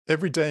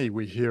Every day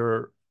we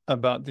hear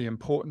about the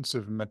importance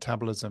of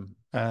metabolism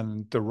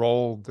and the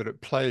role that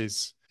it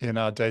plays in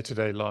our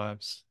day-to-day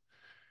lives.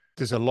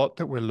 There's a lot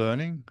that we're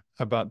learning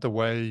about the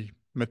way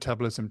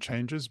metabolism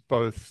changes,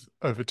 both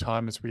over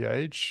time as we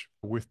age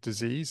with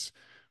disease,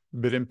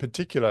 but in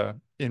particular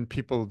in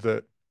people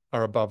that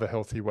are above a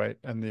healthy weight,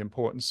 and the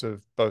importance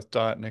of both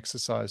diet and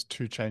exercise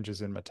to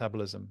changes in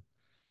metabolism.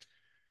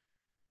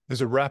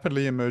 There's a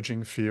rapidly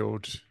emerging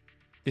field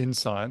in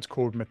science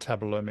called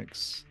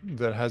metabolomics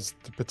that has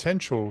the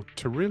potential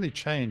to really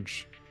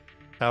change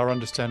our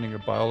understanding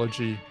of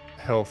biology,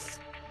 health,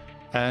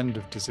 and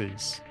of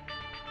disease.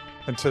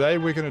 And today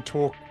we're going to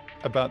talk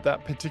about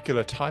that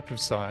particular type of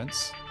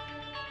science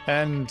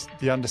and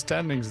the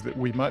understandings that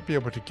we might be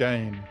able to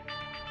gain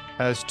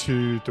as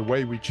to the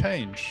way we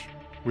change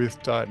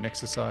with diet and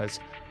exercise,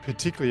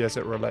 particularly as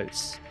it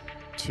relates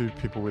to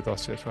people with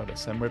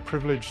osteoarthritis. And we're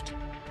privileged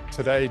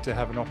today to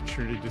have an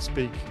opportunity to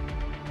speak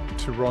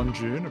to Ron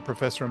June, a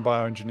professor and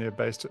bioengineer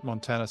based at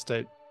Montana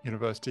State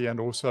University, and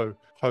also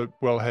Hope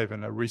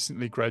Welhaven, a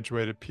recently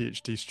graduated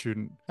PhD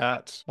student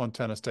at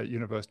Montana State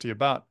University,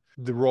 about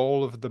the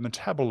role of the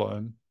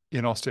metabolome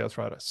in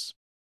osteoarthritis.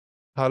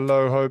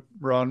 Hello, Hope,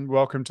 Ron,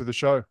 welcome to the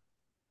show.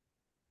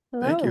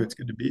 Thank you. Hello. It's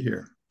good to be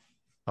here.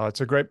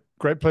 It's a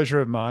great pleasure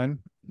of mine.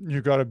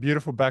 You've got a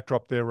beautiful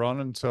backdrop there, Ron,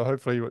 and so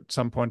hopefully at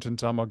some point in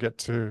time I'll get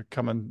to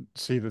come and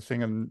see the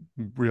thing in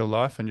real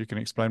life, and you can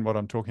explain what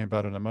I'm talking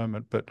about in a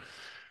moment. But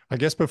I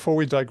guess before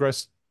we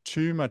digress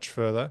too much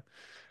further,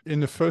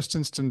 in the first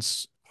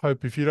instance,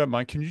 Hope, if you don't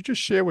mind, can you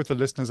just share with the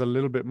listeners a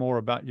little bit more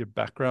about your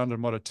background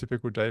and what a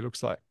typical day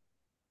looks like?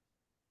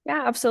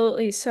 Yeah,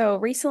 absolutely. So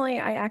recently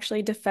I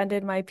actually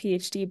defended my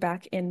PhD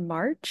back in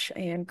March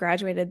and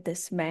graduated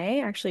this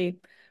May, actually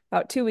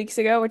about 2 weeks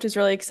ago, which is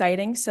really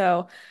exciting.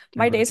 So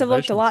my days have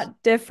looked a Congratulations.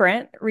 lot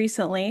different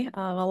recently,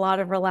 a lot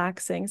of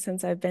relaxing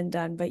since I've been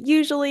done. But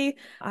usually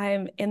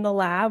I'm in the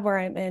lab where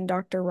I'm in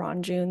Dr.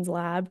 Ron June's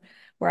lab,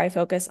 where I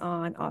focus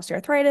on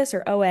osteoarthritis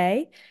or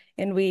OA.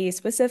 And we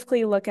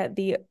specifically look at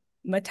the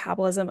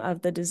metabolism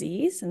of the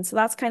disease. And so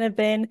that's kind of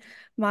been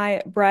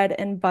my bread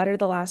and butter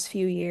the last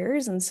few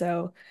years. And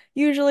so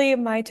usually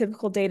my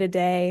typical day to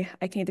day,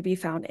 I can either be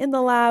found in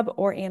the lab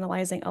or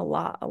analyzing a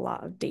lot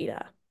of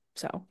data.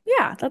 So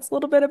yeah, that's a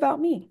little bit about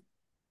me.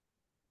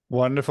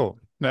 Wonderful.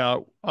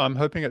 Now, I'm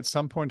hoping at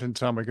some point in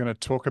time we're going to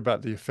talk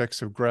about the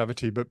effects of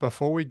gravity, but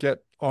before we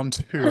get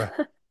onto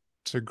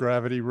to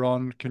gravity,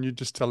 Ron, can you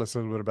just tell us a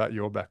little bit about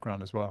your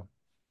background as well?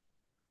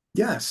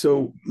 Yeah,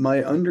 so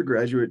my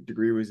undergraduate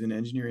degree was in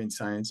engineering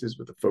sciences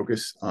with a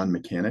focus on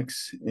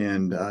mechanics.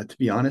 And to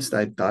be honest,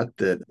 I thought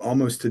that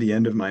almost to the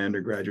end of my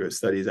undergraduate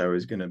studies, I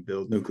was going to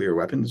build nuclear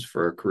weapons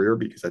for a career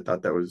because I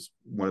thought that was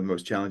one of the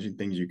most challenging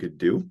things you could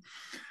do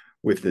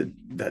with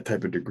that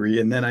type of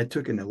degree. And then I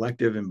took an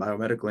elective in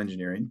biomedical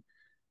engineering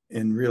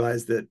and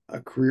realized that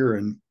a career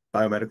in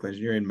biomedical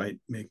engineering might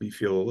make me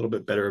feel a little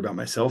bit better about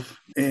myself.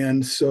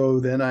 And so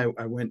then I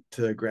went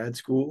to grad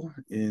school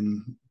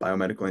in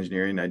biomedical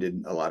engineering. I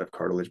did a lot of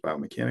cartilage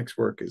biomechanics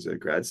work as a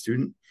grad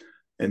student.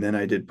 And then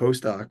I did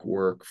postdoc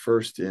work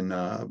first in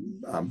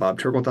Bob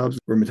Turkletov's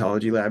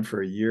rheumatology lab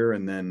for a year.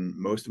 And then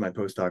most of my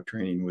postdoc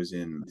training was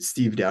in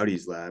Steve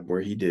Dowdy's lab, where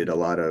he did a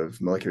lot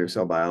of molecular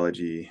cell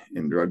biology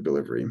and drug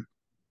delivery.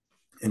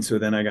 And so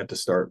then I got to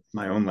start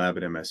my own lab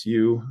at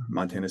MSU,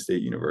 Montana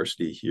State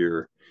University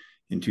here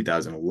in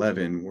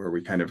 2011, where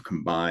we kind of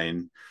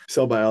combine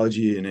cell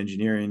biology and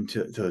engineering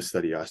to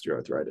study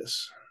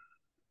osteoarthritis.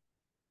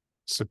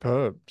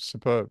 Superb,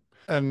 superb.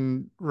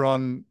 And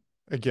Ron,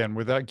 again,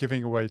 without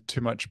giving away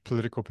too much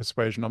political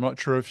persuasion, I'm not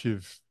sure if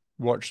you've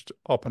watched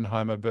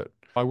Oppenheimer, but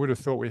I would have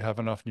thought we have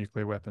enough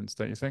nuclear weapons,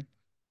 don't you think?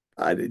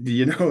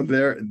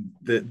 There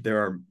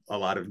are a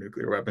lot of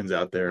nuclear weapons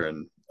out there,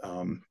 and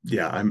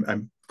yeah,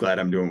 I'm glad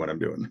I'm doing what I'm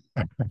doing.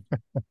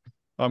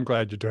 I'm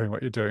glad you're doing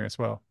what you're doing as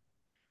well.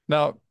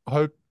 Now,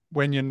 Hope,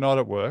 when you're not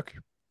at work,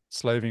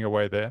 slaving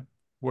away there,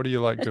 what do you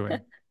like doing?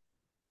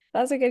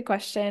 That's a good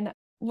question.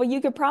 Well,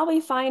 you could probably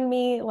find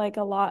me like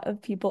a lot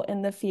of people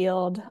in the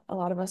field, a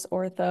lot of us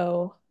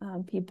ortho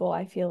people,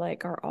 I feel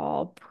like are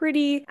all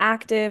pretty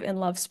active and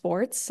love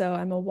sports. So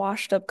I'm a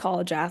washed up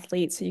college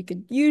athlete. So you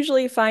could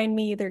usually find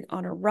me either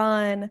on a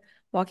run,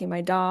 walking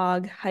my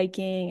dog,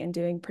 hiking, and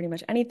doing pretty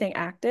much anything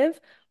active,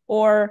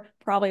 or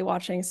probably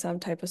watching some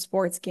type of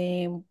sports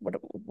game,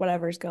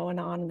 whatever's going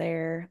on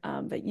there.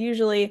 But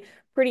usually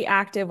pretty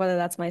active, whether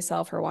that's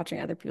myself or watching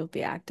other people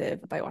be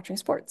active by watching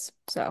sports.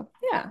 So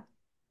yeah.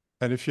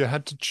 And if you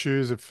had to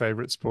choose a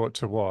favorite sport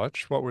to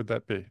watch, what would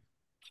that be?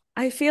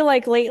 I feel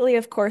like lately,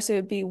 of course, it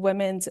would be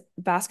women's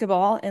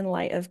basketball in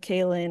light of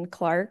Kaylin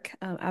Clark,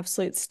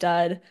 absolute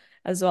stud,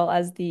 as well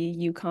as the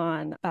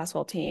Yukon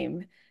basketball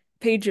team.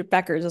 Paige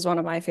Beckers is one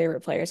of my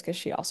favorite players because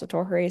she also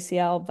tore her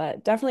ACL,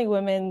 but definitely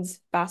women's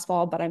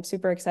basketball. But I'm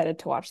super excited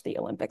to watch the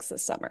Olympics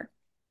this summer.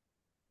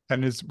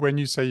 And is when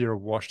you say you're a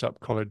washed up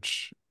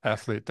college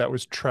athlete, that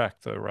was track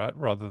though, right?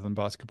 Rather than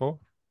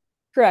basketball?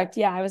 Correct.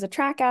 Yeah, I was a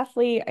track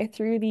athlete. I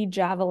threw the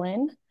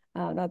javelin.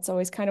 That's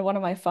always kind of one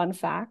of my fun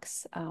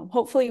facts.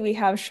 Hopefully we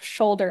have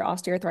shoulder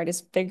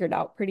osteoarthritis figured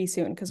out pretty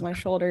soon because my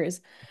shoulder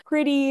is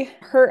pretty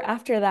hurt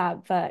after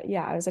that. But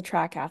yeah, I was a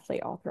track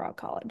athlete all throughout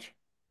college.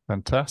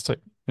 Fantastic.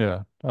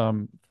 Yeah.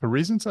 For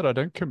reasons that I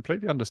don't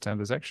completely understand,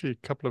 there's actually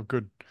a couple of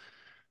good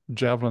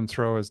javelin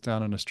throwers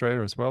down in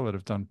Australia as well that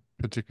have done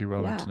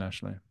particularly well Yeah,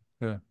 internationally.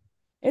 Yeah.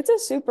 it's a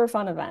super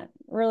fun event.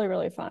 Really,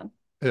 really fun.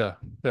 Yeah.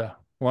 Yeah.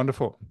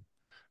 Wonderful.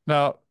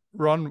 Now,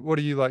 Ron, what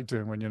do you like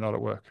doing when you're not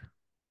at work?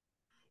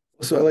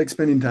 So I like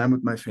spending time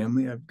with my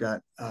family. I've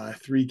got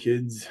three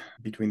kids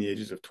between the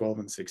ages of 12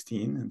 and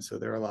 16, and so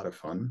they're a lot of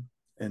fun.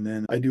 And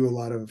then I do a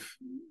lot of,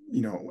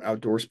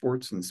 outdoor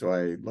sports, and so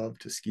I love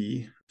to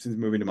ski. Since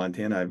moving to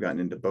Montana, I've gotten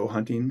into bow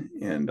hunting,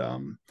 and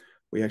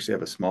we actually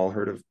have a small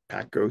herd of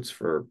pack goats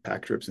for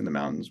pack trips in the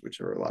mountains,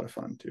 which are a lot of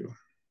fun too.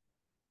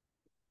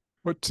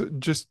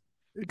 Just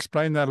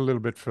explain that a little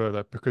bit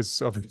further,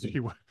 because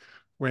obviously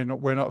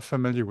we're not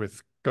familiar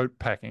with goat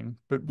packing,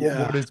 but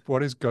what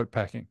Yeah. is goat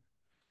packing?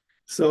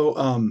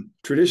 So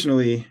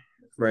traditionally,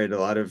 right, a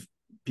lot of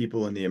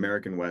people in the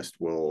American West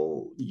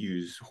will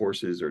use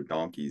horses or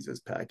donkeys as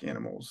pack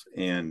animals,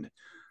 and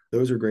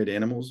those are great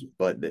animals,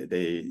 but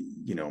they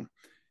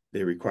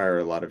require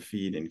a lot of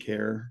feed and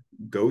care.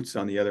 Goats,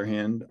 on the other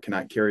hand,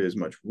 cannot carry as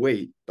much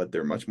weight, but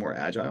they're much more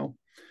agile,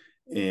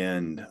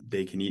 and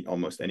they can eat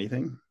almost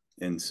anything.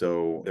 And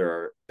so there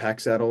are pack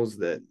saddles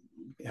that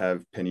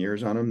have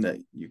panniers on them that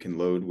you can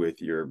load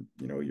with your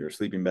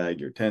sleeping bag,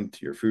 your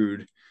tent, your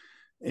food,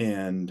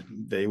 and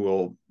they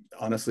will,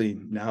 honestly,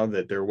 now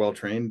that they're well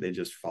trained, they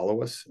just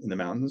follow us in the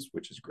mountains,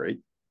 which is great.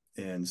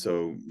 And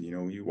so,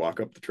 you walk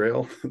up the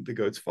trail, the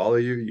goats follow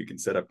you, you can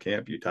set up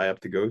camp, you tie up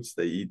the goats,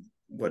 they eat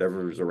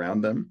whatever's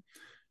around them,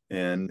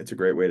 and it's a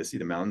great way to see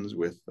the mountains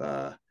with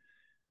I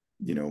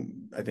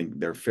think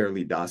they're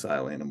fairly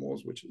docile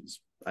animals, which is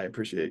I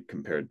appreciate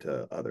compared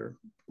to other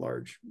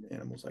large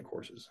animals like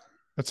horses.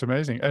 That's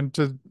amazing. And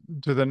do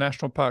the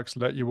national parks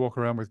let you walk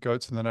around with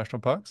goats in the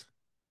national parks?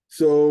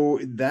 So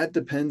that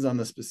depends on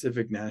the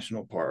specific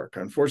national park.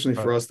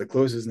 Unfortunately for Right. us, the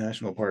closest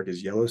national park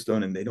is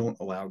Yellowstone, and they don't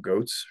allow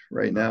goats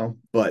right Right. now.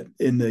 But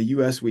in the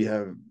US,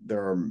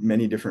 there are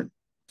many different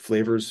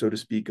flavors, so to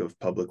speak, of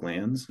public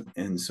lands.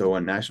 And so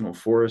on national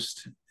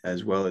forest,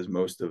 as well as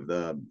most of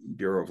the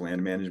Bureau of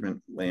Land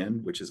Management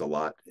land, which is a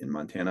lot in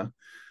Montana,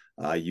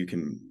 you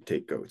can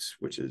take goats,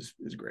 which is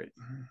great.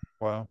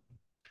 Wow.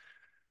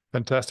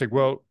 Fantastic.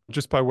 Well,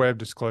 just by way of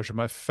disclosure,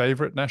 my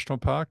favorite national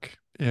park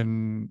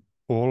in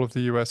all of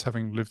the US,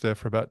 having lived there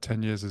for about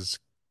 10 years, is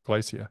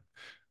Glacier.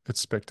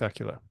 It's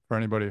spectacular. For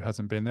anybody who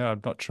hasn't been there,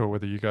 I'm not sure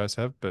whether you guys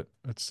have, but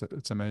it's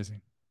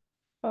amazing.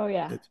 Oh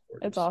yeah, It's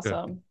it's gorgeous. Yeah.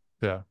 awesome.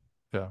 Yeah.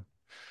 Yeah.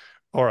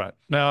 All right.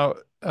 Now,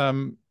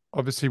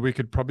 obviously we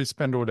could probably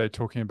spend all day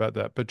talking about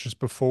that, but just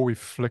before we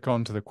flick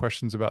on to the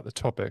questions about the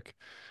topic,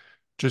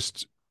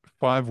 just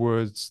 5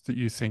 words that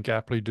you think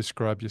aptly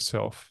describe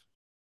yourself.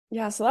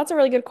 Yeah, so that's a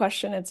really good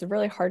question. It's a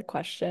really hard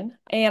question.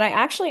 And I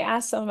actually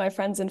asked some of my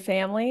friends and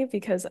family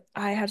because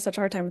I had such a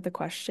hard time with the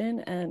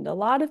question. And a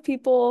lot of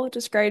people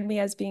described me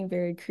as being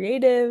very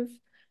creative,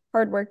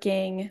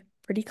 hardworking,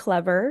 pretty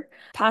clever,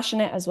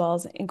 passionate, as well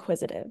as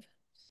inquisitive.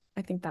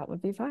 I think that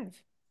would be five.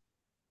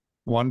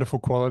 Wonderful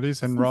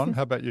qualities. And Ron,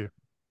 how about you?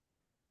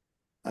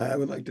 I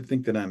would like to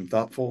think that I'm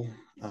thoughtful,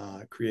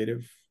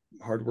 creative,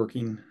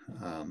 hardworking.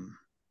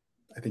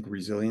 I think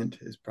resilient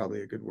is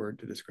probably a good word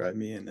to describe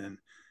me. And then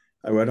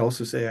I would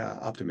also say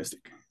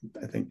optimistic.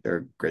 I think there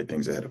are great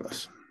things ahead of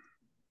us.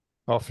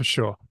 Oh, for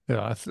sure.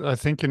 Yeah, I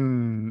think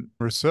in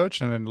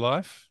research and in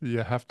life, you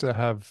have to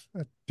have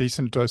a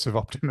decent dose of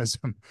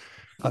optimism.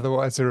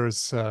 Otherwise, there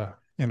is,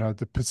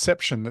 the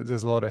perception that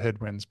there's a lot of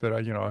headwinds. But,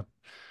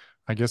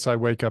 I guess I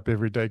wake up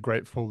every day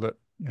grateful that,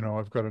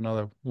 I've got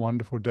another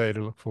wonderful day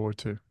to look forward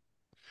to.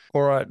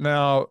 All right.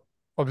 Now,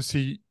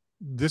 obviously,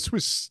 this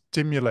was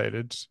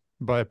stimulated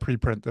by a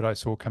preprint that I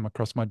saw come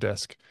across my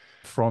desk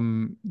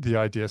from the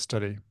idea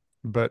study.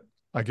 But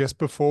I guess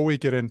before we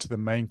get into the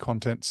main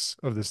contents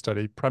of the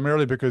study,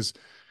 primarily because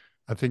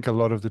I think a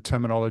lot of the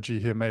terminology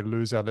here may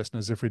lose our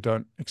listeners if we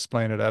don't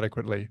explain it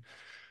adequately.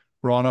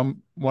 Ron,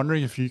 I'm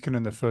wondering if you can,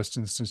 in the first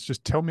instance,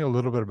 just tell me a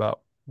little bit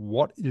about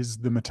what is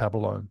the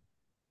metabolome?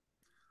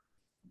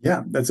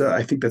 Yeah,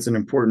 I think that's an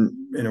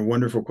important and a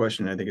wonderful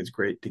question. I think it's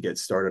great to get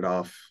started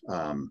off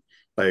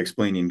by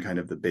explaining kind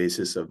of the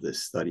basis of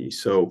this study.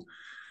 So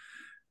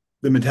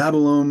the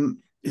metabolome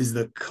is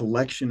the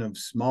collection of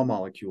small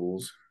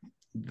molecules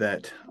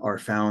that are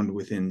found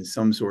within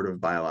some sort of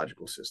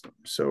biological system.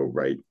 So,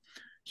 right,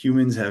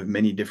 humans have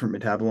many different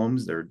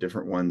metabolomes. There are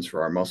different ones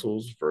for our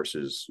muscles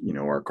versus,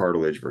 our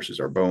cartilage versus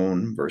our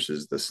bone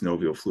versus the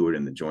synovial fluid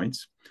in the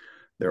joints.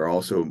 There are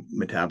also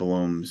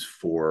metabolomes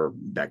for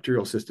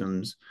bacterial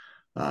systems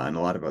and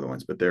a lot of other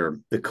ones, but they're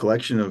the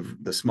collection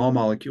of the small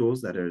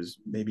molecules that is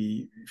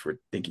maybe, if we're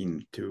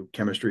thinking to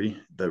chemistry,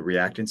 the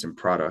reactants and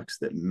products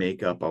that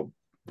make up a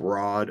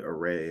broad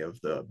array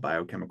of the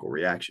biochemical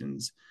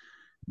reactions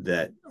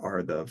that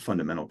are the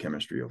fundamental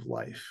chemistry of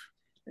life.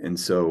 And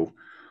so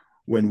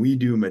when we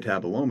do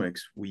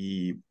metabolomics,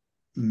 we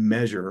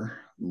measure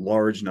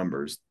large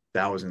numbers,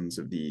 thousands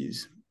of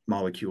these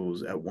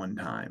molecules at one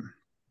time.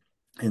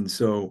 And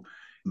so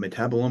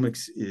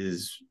metabolomics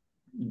is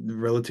the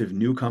relative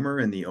newcomer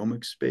in the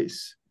omics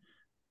space.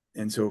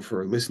 And so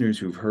for listeners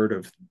who've heard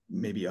of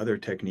maybe other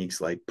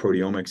techniques like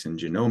proteomics and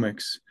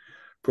genomics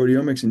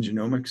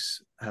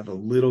have a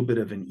little bit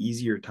of an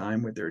easier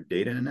time with their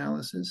data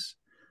analysis.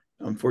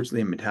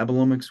 Unfortunately, in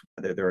metabolomics,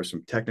 there are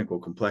some technical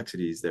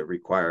complexities that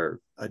require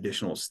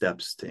additional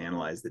steps to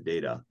analyze the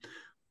data.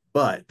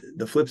 But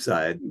the flip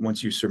side,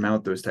 once you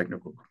surmount those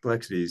technical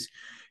complexities,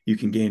 you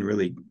can gain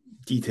really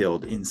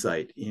detailed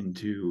insight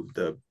into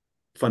the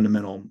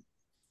fundamental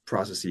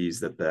processes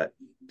that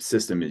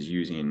system is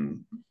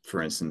using,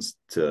 for instance,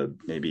 to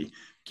maybe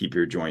keep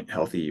your joint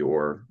healthy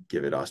or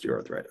give it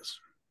osteoarthritis.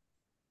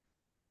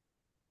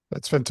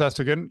 That's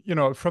fantastic. And,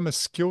 from a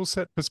skill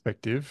set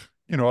perspective,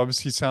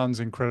 obviously sounds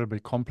incredibly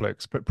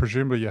complex, but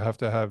presumably you have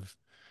to have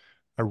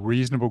a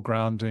reasonable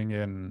grounding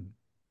in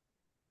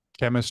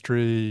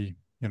chemistry,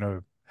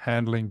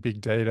 handling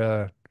big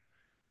data.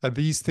 Are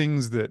these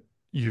things that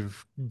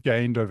you've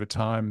gained over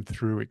time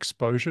through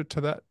exposure to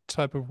that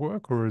type of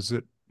work, or is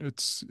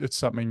it's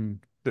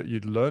something that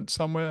you'd learned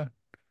somewhere?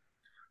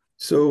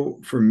 So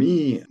for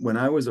me, when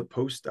I was a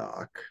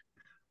postdoc,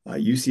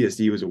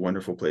 UCSD was a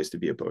wonderful place to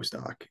be a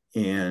postdoc.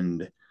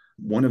 And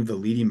one of the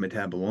leading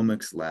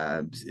metabolomics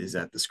labs is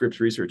at the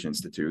Scripps Research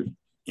Institute.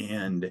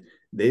 And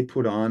they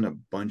put on a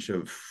bunch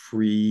of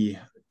free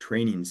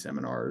training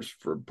seminars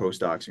for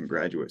postdocs and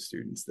graduate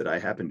students that I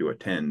happened to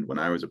attend when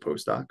I was a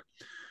postdoc.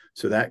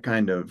 So that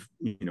kind of,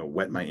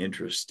 whet my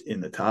interest in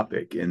the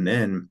topic. And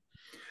then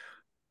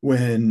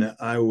when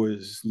I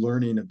was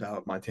learning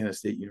about Montana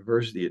State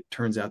University, it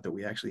turns out that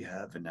we actually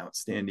have an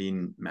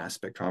outstanding mass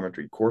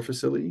spectrometry core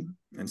facility.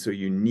 And so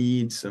you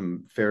need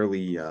some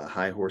fairly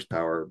high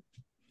horsepower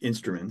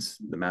instruments,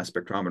 the mass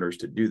spectrometers,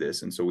 to do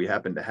this. And so we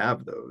happen to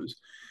have those.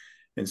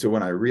 And so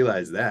when I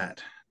realized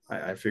that,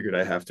 I figured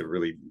I have to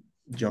really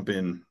jump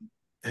in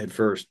head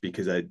first,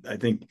 because I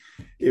think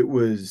it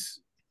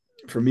was,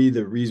 for me,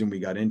 the reason we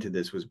got into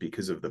this was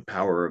because of the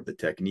power of the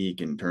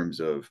technique in terms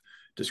of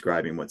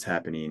describing what's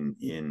happening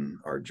in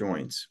our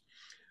joints.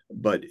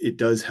 But it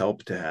does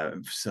help to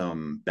have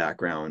some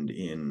background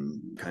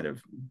in kind of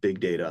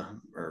big data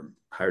or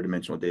higher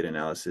dimensional data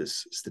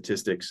analysis,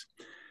 statistics.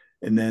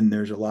 And then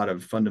there's a lot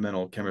of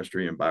fundamental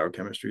chemistry and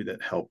biochemistry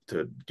that help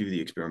to do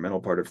the experimental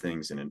part of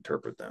things and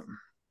interpret them.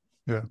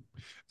 Yeah.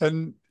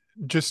 And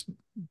just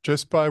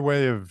by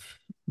way of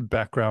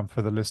background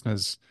for the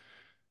listeners,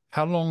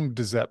 how long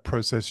does that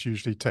process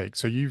usually take?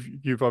 So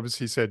you've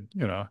obviously said,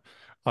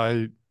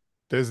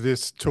 there's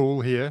this tool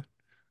here.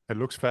 It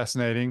looks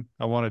fascinating.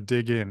 I want to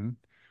dig in.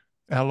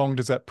 How long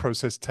does that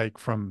process take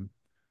from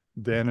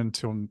then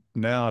until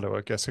now to,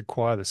 I guess,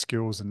 acquire the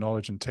skills and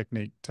knowledge and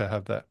technique to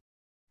have that?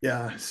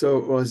 Yeah,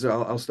 so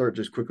I'll start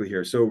just quickly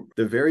here. So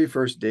the very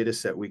first data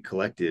set we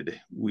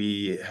collected,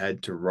 we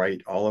had to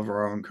write all of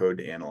our own code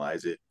to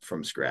analyze it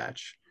from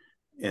scratch.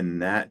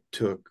 And that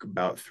took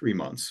about 3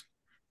 months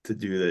to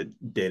do the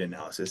data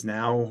analysis.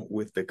 Now,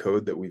 with the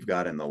code that we've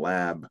got in the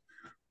lab,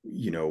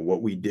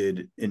 what we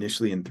did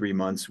initially in 3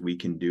 months, we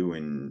can do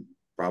in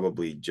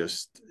probably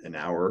just an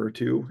hour or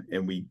two.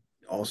 And we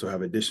also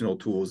have additional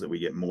tools that we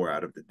get more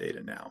out of the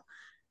data now.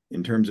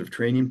 In terms of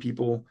training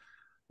people,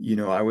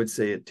 I would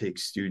say it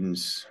takes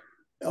students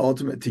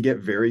to get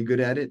very good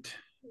at it.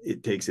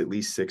 It takes at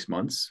least 6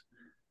 months,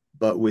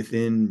 but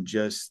within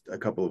just a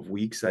couple of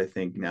weeks, I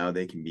think now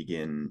they can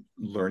begin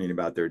learning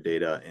about their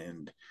data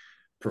and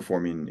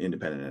performing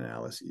independent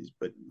analyses.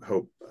 But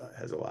Hope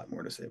has a lot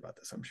more to say about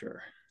this, I'm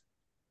sure.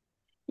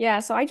 Yeah,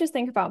 so I just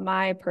think about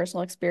my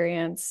personal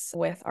experience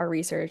with our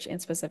research and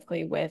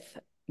specifically with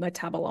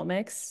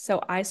metabolomics.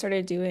 So I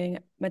started doing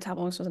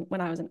metabolomics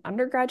when I was an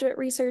undergraduate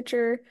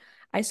researcher.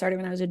 I started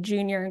when I was a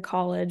junior in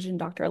college in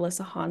Dr.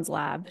 Alyssa Hahn's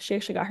lab. She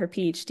actually got her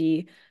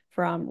PhD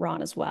from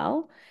Ron as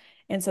well.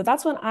 And so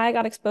that's when I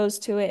got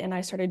exposed to it and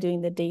I started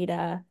doing the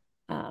data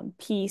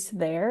piece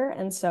there.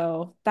 And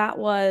so that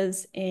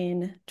was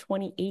in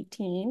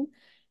 2018.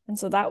 And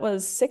so that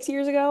was 6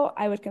 years ago.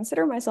 I would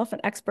consider myself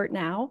an expert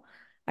now.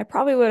 I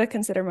probably would have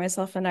considered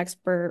myself an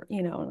expert,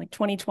 in like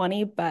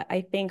 2020, but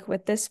I think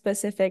with this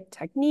specific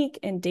technique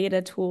and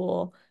data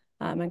tool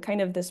and kind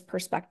of this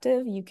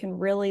perspective, you can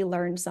really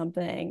learn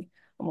something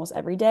almost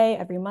every day,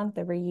 every month,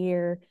 every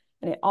year.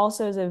 And it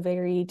also is a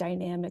very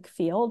dynamic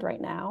field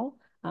right now.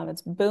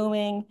 It's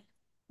booming,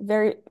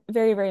 very,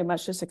 very, very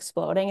much just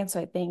exploding. And so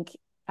I think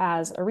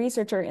as a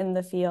researcher in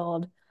the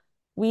field,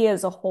 we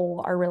as a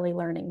whole are really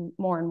learning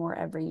more and more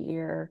every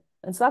year.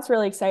 And so that's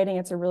really exciting.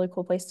 It's a really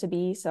cool place to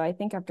be. So I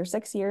think after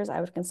 6 years, I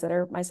would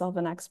consider myself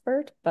an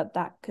expert, but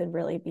that could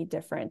really be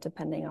different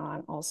depending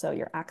on also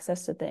your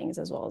access to things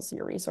as well as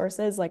your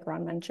resources, like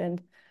Ron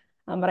mentioned.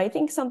 But I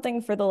think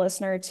something for the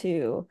listener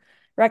to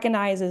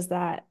recognize is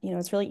that,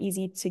 it's really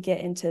easy to get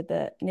into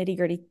the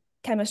nitty-gritty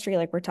chemistry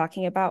like we're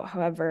talking about.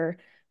 However,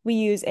 we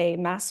use a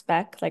mass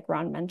spec, like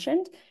Ron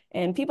mentioned,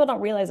 and people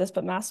don't realize this,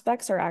 but mass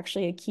specs are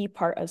actually a key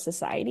part of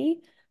society.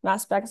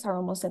 Mass specs are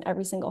almost in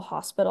every single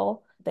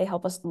hospital. They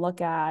help us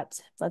look at,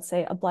 let's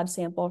say, a blood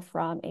sample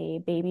from a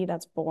baby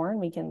that's born.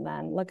 We can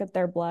then look at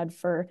their blood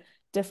for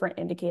different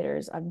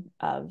indicators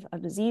of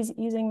disease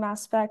using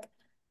mass spec.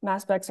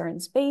 Mass specs are in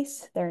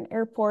space, they're in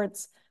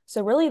airports.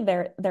 So really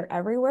they're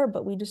everywhere,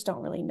 but we just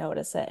don't really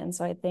notice it. And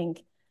so I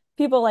think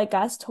people like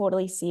us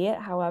totally see it.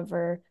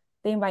 However,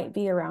 they might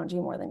be around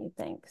you more than you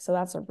think. So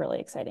that's a really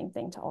exciting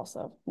thing to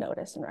also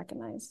notice and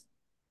recognize.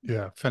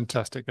 Yeah,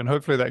 fantastic. And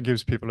hopefully that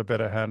gives people a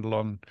better handle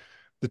on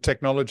the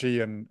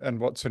technology and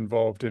what's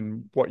involved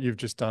in what you've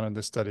just done in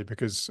this study,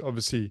 because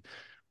obviously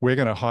we're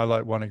going to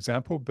highlight one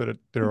example, but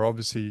there are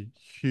obviously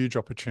huge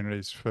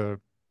opportunities for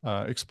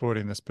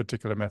exploiting this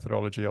particular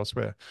methodology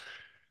elsewhere.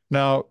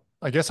 Now,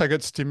 I guess I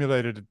got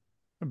stimulated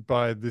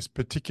by this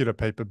particular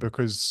paper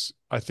because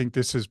I think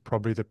this is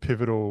probably the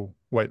pivotal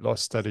weight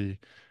loss study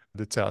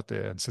that's out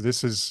there. And so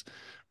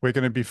we're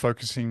going to be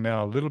focusing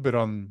now a little bit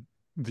on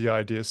the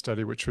IDEA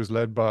study, which was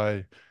led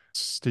by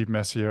Steve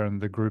Messier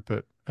and the group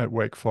at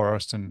Wake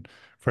Forest. And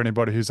for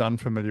anybody who's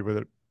unfamiliar with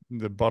it,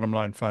 the bottom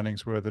line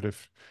findings were that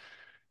if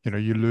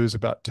you lose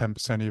about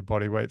 10% of your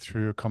body weight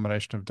through a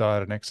combination of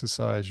diet and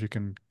exercise, you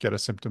can get a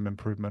symptom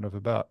improvement of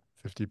about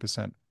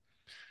 50%.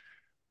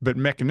 But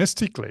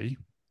mechanistically,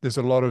 there's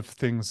a lot of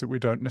things that we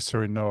don't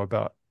necessarily know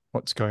about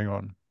what's going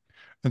on.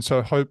 And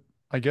so Hope,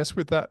 I guess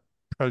with that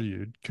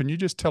prelude, can you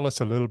just tell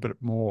us a little bit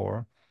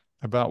more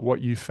about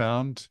what you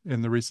found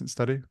in the recent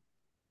study?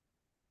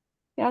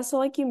 Yeah, so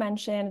like you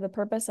mentioned, the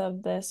purpose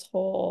of this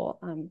whole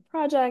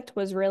project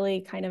was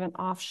really kind of an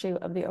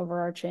offshoot of the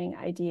overarching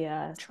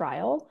IDEA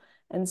trial.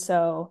 And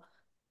so,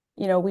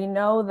 we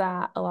know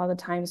that a lot of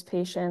the times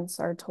patients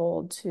are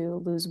told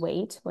to lose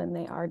weight when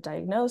they are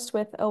diagnosed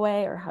with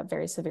OA or have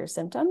very severe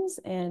symptoms.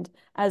 And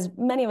as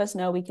many of us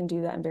know, we can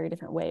do that in very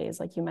different ways,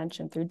 like you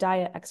mentioned, through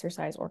diet,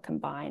 exercise, or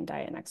combined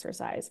diet and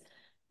exercise.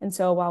 And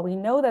so while we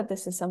know that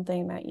this is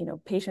something that,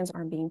 patients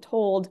aren't being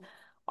told,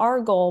 our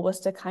goal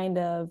was to kind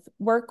of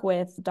work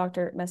with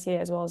Dr. Messier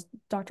as well as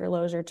Dr.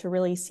 Lozier to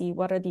really see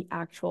what are the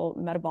actual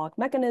metabolic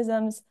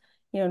mechanisms,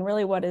 and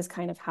really what is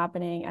kind of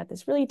happening at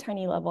this really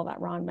tiny level that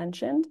Ron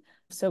mentioned.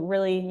 So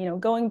really,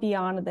 going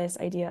beyond this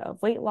idea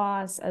of weight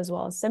loss as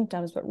well as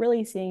symptoms, but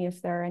really seeing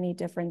if there are any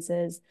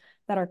differences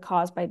that are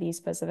caused by these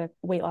specific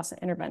weight loss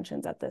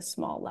interventions at this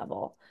small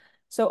level.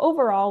 So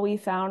overall, we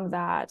found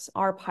that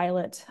our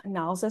pilot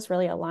analysis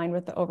really aligned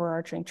with the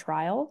overarching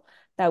trial,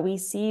 that we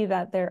see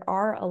that there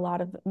are a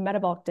lot of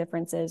metabolic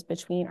differences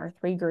between our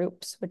three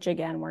groups, which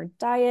again were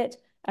diet,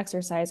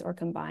 exercise, or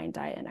combined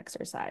diet and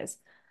exercise.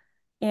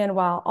 And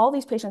while all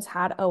these patients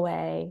had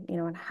OA,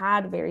 and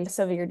had very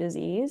severe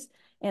disease,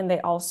 and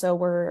they also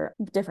were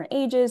different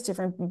ages,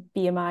 different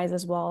BMIs,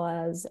 as well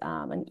as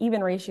an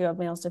even ratio of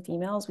males to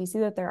females, we see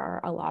that there are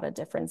a lot of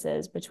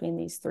differences between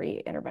these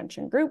three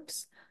intervention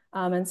groups.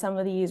 And some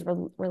of these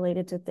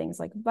related to things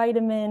like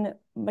vitamin,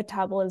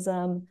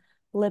 metabolism,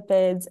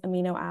 lipids,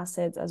 amino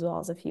acids, as well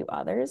as a few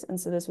others. And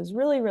so this was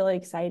really, really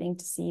exciting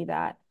to see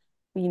that,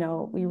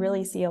 we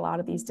really see a lot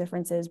of these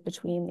differences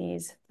between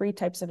these three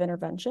types of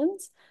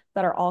interventions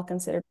that are all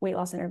considered weight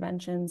loss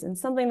interventions. And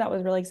something that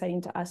was really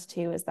exciting to us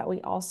too is that we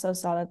also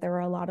saw that there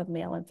were a lot of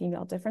male and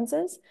female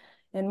differences.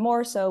 And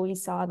more so, we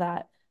saw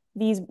that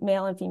these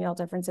male and female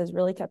differences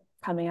really kept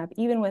coming up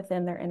even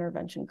within their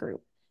intervention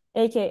group,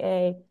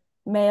 AKA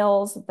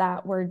males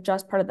that were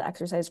just part of the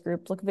exercise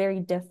group look very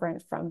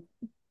different from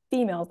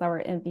females that were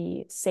in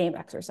the same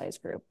exercise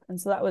group.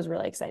 And so that was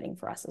really exciting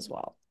for us as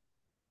well.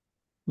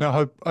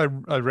 Now, I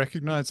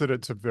recognize that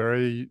it's a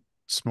very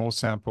small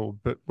sample,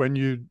 but when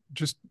you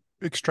just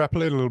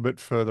extrapolate a little bit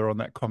further on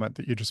that comment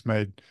that you just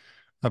made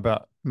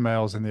about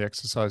males in the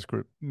exercise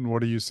group,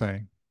 what are you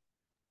saying?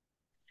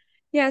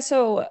 Yeah,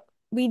 so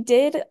we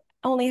did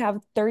only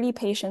have 30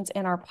 patients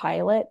in our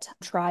pilot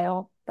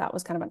trial. That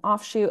was kind of an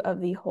offshoot of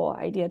the whole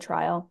IDEA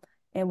trial.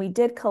 And we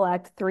did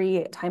collect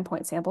 3 time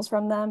point samples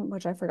from them,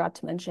 which I forgot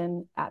to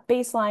mention, at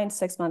baseline,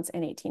 6 months,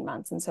 and 18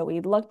 months. And so we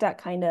looked at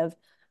kind of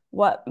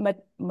what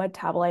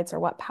metabolites or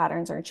what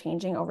patterns are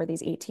changing over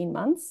these 18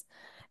 months.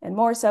 And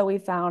more so, we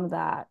found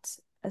that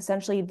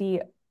essentially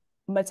the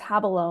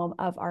metabolome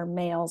of our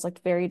males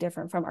looked very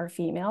different from our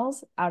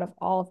females out of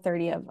all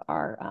 30 of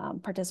our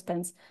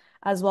participants,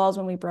 as well as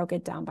when we broke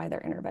it down by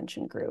their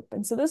intervention group.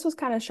 And so this was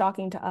kind of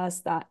shocking to us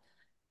that,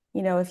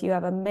 if you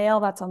have a male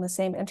that's on the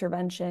same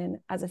intervention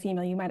as a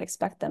female, you might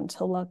expect them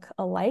to look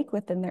alike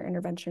within their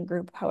intervention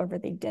group. However,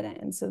 they didn't.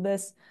 And so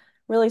this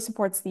really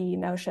supports the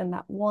notion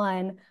that,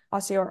 one,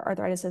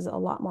 osteoarthritis is a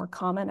lot more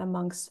common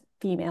amongst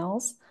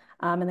females,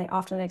 and they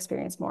often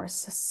experience more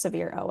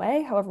severe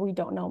OA. However, we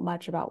don't know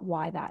much about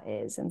why that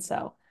is. And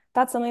so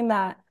that's something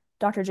that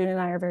Dr. June and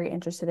I are very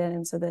interested in.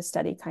 And so this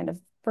study kind of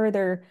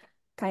further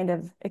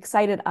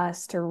excited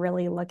us to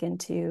really look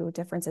into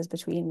differences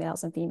between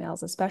males and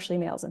females, especially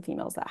males and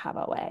females that have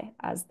OA,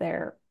 as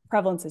their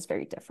prevalence is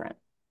very different.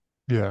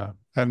 Yeah.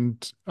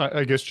 And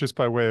I guess just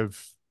by way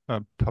of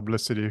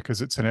publicity,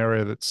 because it's an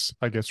area that's,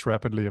 I guess,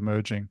 rapidly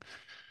emerging,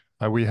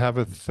 we have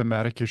a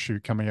thematic issue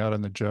coming out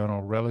in the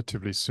journal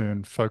relatively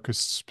soon,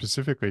 focused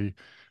specifically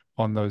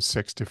on those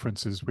sex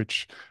differences,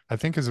 which I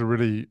think is a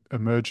really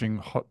emerging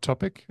hot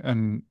topic.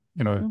 And,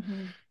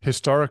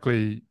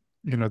 historically,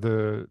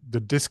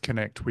 the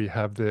disconnect we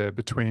have there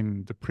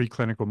between the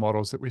preclinical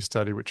models that we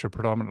study, which are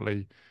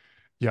predominantly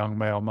young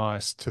male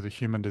mice, to the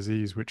human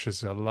disease, which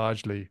is a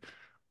largely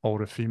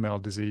older female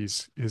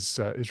disease, is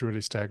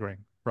really staggering,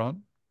 right?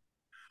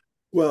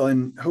 Well,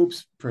 and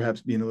Hope's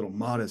perhaps being a little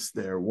modest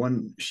there.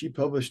 She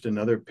published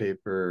another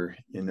paper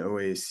in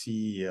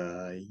OAC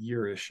a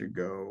yearish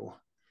ago,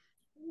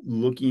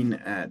 looking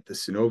at the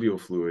synovial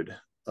fluid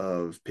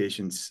of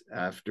patients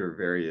after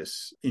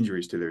various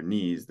injuries to their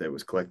knees that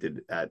was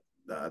collected at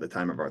the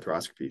time of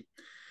arthroscopy.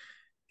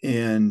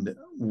 And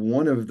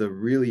one of the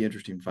really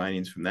interesting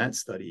findings from that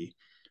study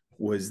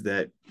was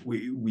that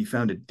we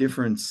found a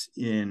difference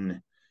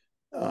in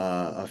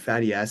a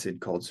fatty acid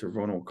called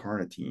servonyl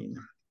carnitine,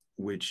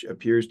 which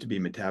appears to be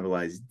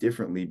metabolized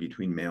differently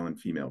between male and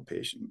female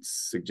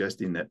patients,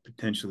 suggesting that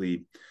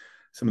potentially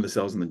some of the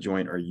cells in the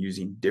joint are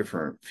using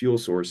different fuel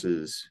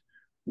sources,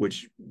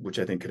 which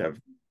I think could have,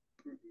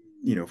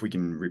 if we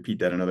can repeat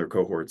that in other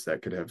cohorts,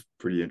 that could have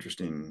pretty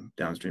interesting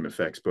downstream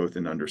effects, both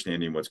in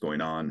understanding what's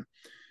going on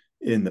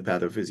in the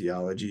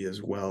pathophysiology,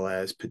 as well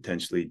as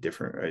potentially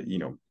different,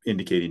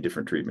 indicating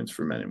different treatments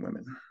for men and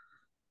women.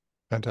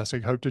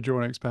 Fantastic. Hope, did you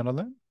want to expand on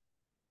that?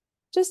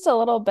 Just a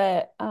little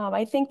bit.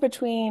 I think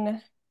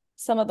between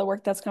some of the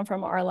work that's come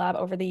from our lab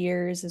over the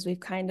years is we've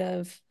kind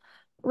of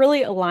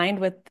really aligned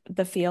with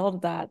the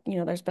field that,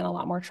 there's been a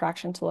lot more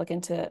traction to look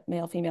into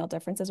male-female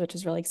differences, which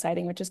is really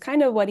exciting, which is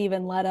kind of what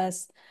even led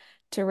us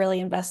to really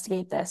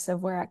investigate this. So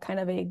we're at kind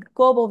of a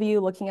global view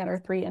looking at our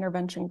 3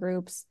 intervention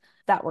groups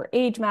that were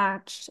age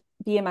matched,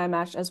 BMI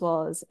matched, as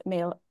well as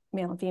male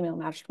and female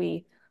matched.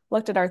 We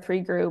looked at our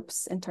 3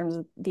 groups in terms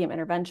of DM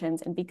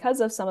interventions. And because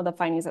of some of the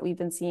findings that we've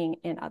been seeing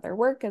in other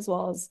work, as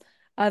well as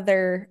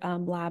other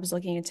labs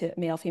looking into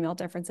male-female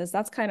differences,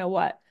 that's kind of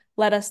what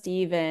led us to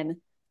even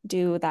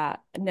do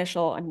that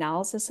initial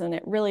analysis. And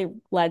it really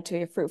led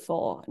to a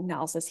fruitful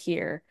analysis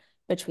here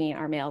between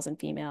our males and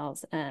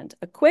females. And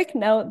a quick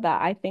note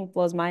that I think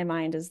blows my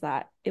mind is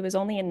that it was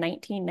only in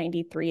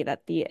 1993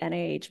 that the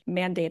NIH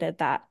mandated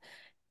that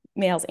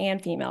males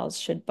and females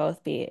should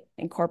both be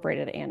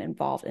incorporated and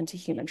involved into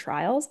human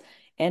trials.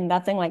 And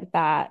nothing like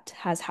that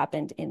has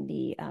happened in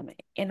the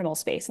animal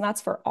space. And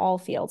that's for all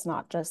fields,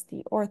 not just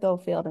the ortho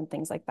field and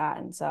things like that.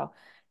 And so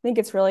I think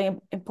it's really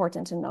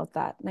important to note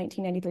that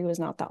 1993 was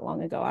not that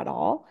long ago at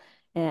all.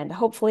 And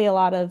hopefully a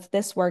lot of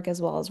this work, as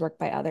well as work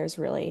by others,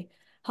 really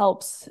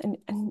helps and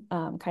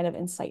kind of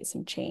incite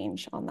some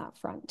change on that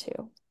front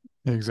too.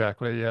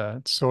 Exactly. Yeah.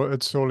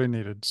 It's sorely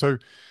needed. So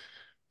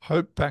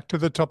Hope, back to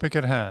the topic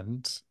at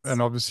hand,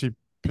 and obviously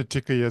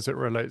particularly as it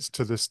relates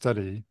to this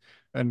study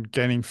and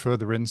gaining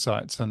further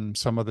insights on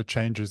some of the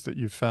changes that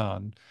you've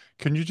found.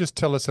 Can you just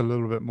tell us a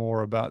little bit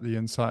more about the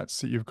insights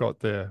that you've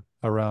got there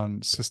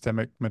around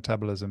systemic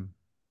metabolism?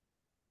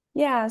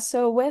 Yeah,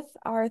 so with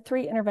our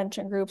 3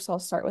 intervention groups, I'll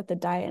start with the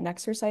diet and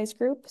exercise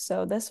group.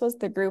 So this was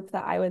the group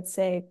that I would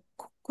say,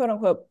 quote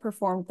unquote,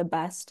 performed the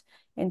best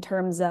in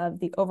terms of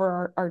the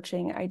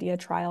overarching idea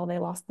trial. They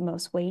lost the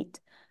most weight.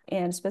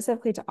 And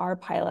specifically to our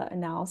pilot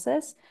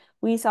analysis,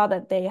 we saw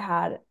that they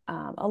had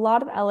a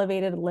lot of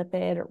elevated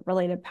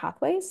lipid-related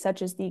pathways,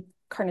 such as the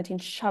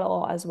carnitine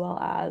shuttle, as well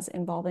as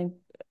involving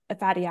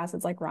fatty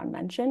acids like Ron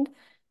mentioned.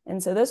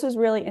 And so this was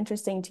really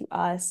interesting to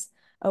us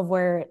of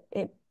where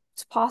it's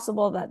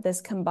possible that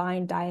this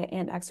combined diet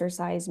and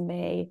exercise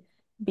may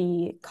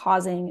be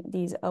causing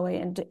these OA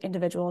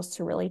individuals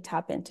to really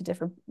tap into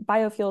different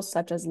biofuels,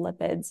 such as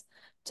lipids,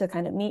 to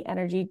kind of meet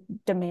energy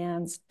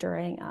demands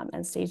during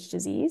end-stage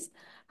disease.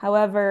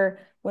 However,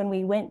 when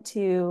we went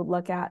to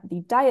look at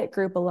the diet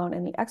group alone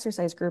and the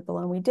exercise group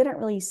alone, we didn't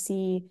really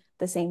see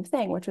the same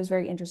thing, which was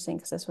very interesting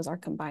because this was our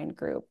combined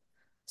group.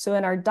 So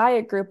in our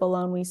diet group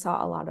alone, we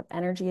saw a lot of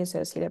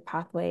energy-associated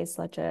pathways,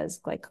 such as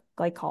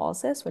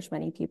glycolysis, which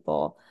many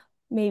people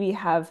maybe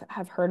have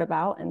heard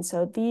about. And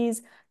so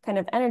these kind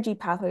of energy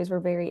pathways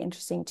were very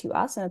interesting to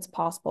us. And it's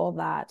possible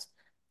that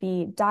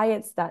the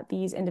diets that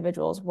these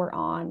individuals were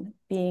on,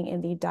 being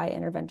in the diet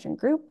intervention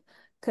group,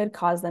 could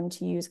cause them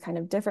to use kind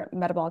of different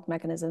metabolic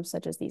mechanisms,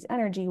 such as these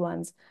energy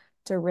ones,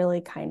 to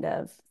really kind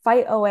of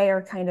fight OA,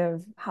 or kind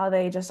of how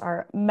they just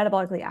are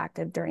metabolically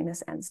active during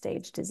this end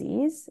stage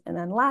disease. And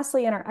then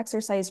lastly, in our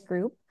exercise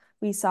group,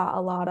 we saw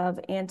a lot of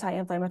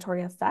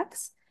anti-inflammatory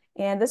effects.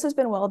 And this has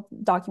been well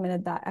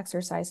documented that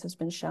exercise has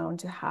been shown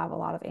to have a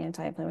lot of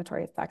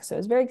anti-inflammatory effects. So it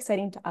was very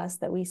exciting to us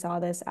that we saw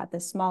this at the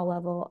small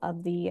level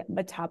of the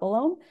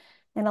metabolome,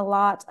 and a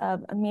lot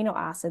of amino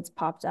acids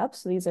popped up.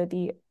 So these are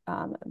the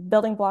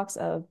building blocks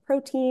of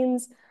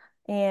proteins.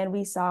 And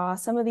we saw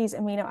some of these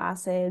amino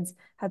acids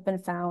have been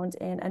found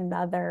in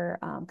another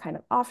kind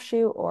of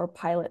offshoot or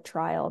pilot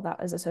trial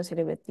that was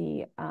associated with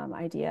the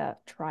IDEA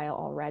trial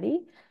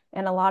already.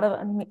 And a lot of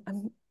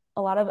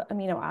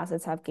amino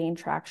acids have gained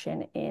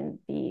traction in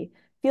the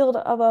field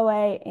of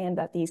OA, and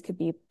that these could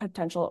be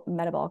potential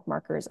metabolic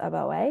markers of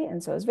OA.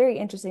 And so it's very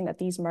interesting that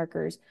these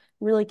markers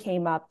really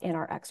came up in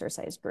our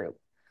exercise group.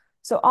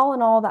 So all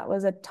in all, that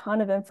was a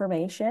ton of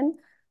information.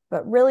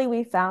 But really,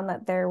 we found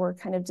that there were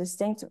kind of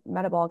distinct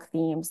metabolic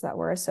themes that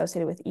were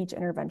associated with each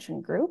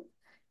intervention group,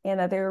 and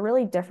that they were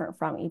really different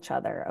from each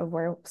other, of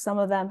where some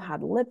of them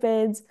had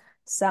lipids,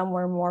 some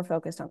were more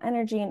focused on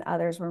energy, and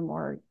others were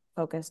more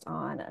focused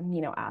on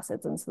amino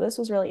acids. And so this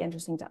was really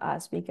interesting to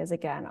us because,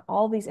 again,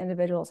 all these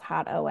individuals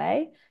had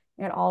OA,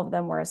 and all of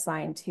them were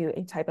assigned to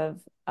a type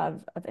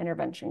of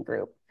intervention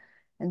group.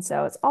 And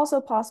so it's also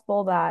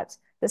possible that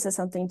this is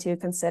something to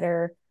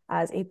consider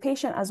as a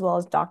patient, as well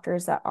as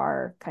doctors that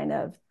are kind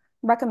of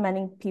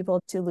recommending people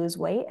to lose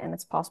weight. And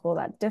it's possible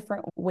that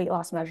different weight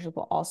loss measures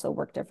will also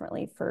work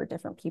differently for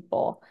different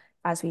people,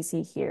 as we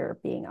see here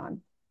being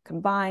on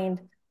combined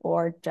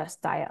or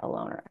just diet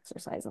alone or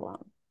exercise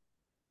alone.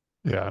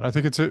 Yeah, and I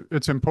think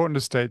it's important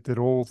to state that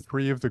all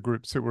three of the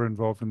groups that were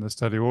involved in the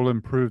study all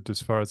improved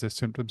as far as their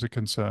symptoms are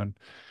concerned.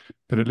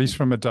 But at least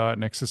from a diet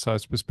and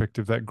exercise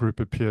perspective, that group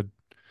appeared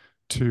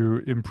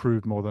to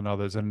improve more than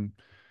others. And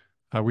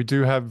we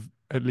do have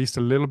at least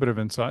a little bit of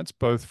insights,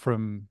 both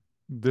from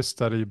this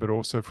study, but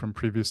also from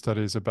previous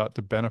studies about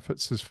the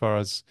benefits as far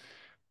as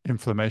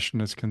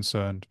inflammation is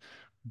concerned.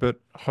 But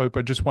Hope,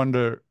 I just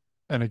wonder,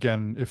 and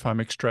again, if I'm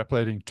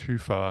extrapolating too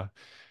far,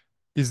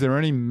 is there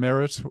any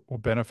merit or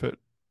benefit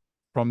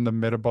from the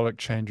metabolic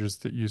changes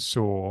that you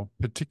saw,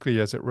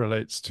 particularly as it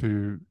relates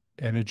to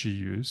energy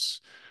use,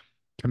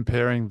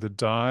 comparing the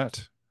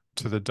diet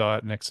to the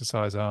diet and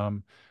exercise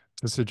arm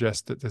to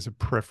suggest that there's a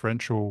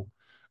preferential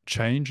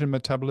change in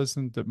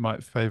metabolism that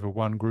might favor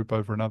one group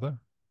over another?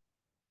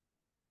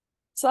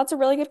 So that's a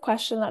really good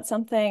question. That's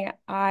something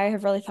I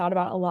have really thought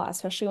about a lot,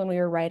 especially when we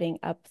were writing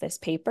up this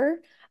paper.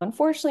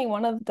 Unfortunately,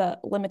 one of the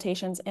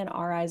limitations in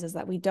our eyes is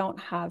that we don't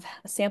have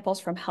samples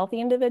from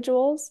healthy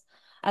individuals,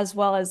 as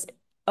well as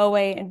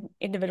OA and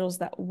individuals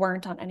that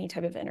weren't on any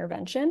type of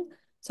intervention.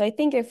 So I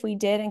think if we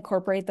did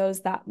incorporate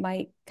those, that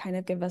might kind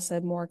of give us a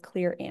more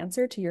clear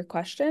answer to your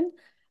question.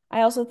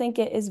 I also think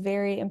it is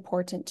very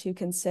important to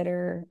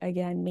consider,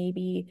 again,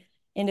 maybe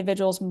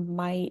individuals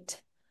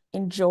might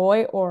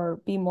enjoy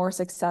or be more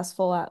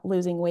successful at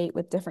losing weight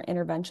with different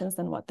interventions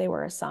than what they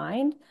were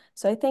assigned.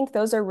 So I think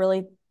those are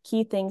really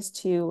key things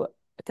to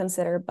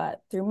consider.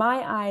 But through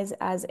my eyes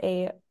as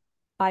a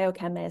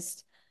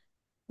biochemist,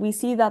 we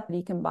see that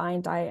the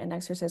combined diet and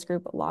exercise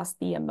group lost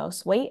the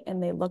most weight,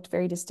 and they looked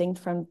very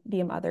distinct from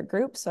the other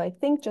groups. So I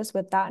think just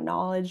with that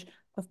knowledge,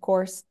 of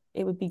course,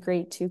 it would be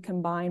great to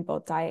combine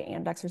both diet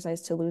and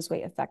exercise to lose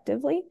weight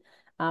effectively.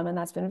 And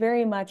that's been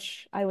very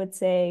much, I would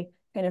say,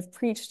 kind of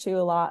preached to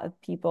a lot of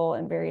people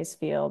in various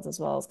fields, as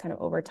well as kind of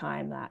over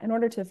time, that in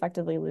order to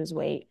effectively lose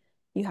weight,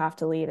 you have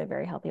to lead a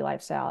very healthy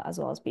lifestyle as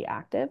well as be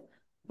active.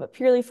 But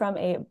purely from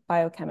a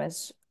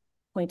biochemist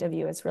point of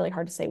view, it's really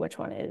hard to say which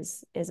one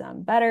is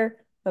better.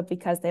 But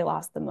because they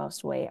lost the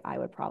most weight, I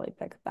would probably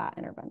pick that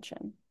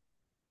intervention.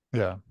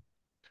 Yeah,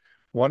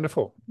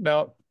 wonderful.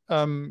 Now,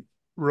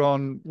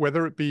 Ron,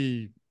 whether it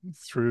be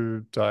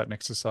through diet and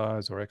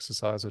exercise or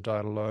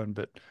diet alone,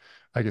 but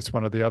I guess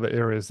one of the other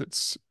areas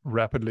that's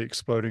rapidly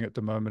exploding at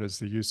the moment is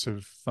the use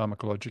of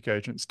pharmacologic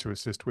agents to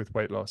assist with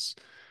weight loss.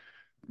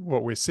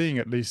 What we're seeing,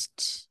 at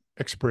least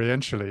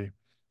experientially,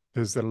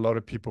 is that a lot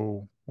of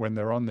people, when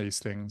they're on these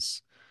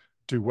things,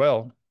 do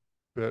well,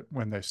 but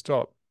when they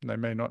stop, they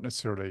may not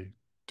necessarily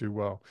do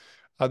well.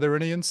 Are there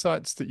any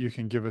insights that you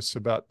can give us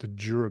about the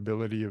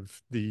durability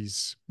of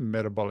these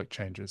metabolic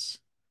changes?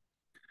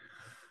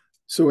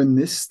 So in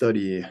this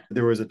study,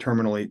 there was a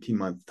terminal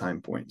 18-month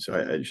time point. So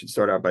I should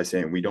start out by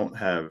saying we don't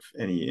have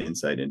any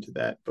insight into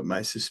that. But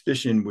my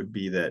suspicion would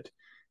be that,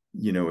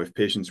 if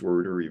patients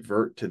were to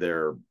revert to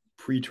their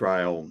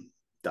pretrial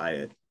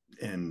diet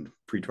and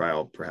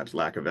pretrial perhaps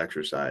lack of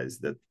exercise,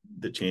 that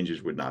the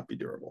changes would not be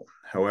durable.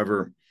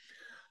 However,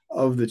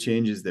 of the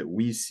changes that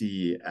we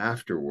see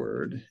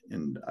afterward,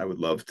 and I would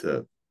love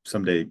to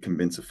someday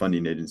convince a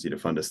funding agency to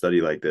fund a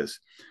study like this,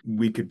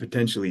 we could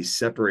potentially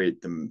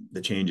separate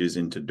the changes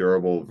into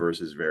durable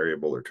versus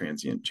variable or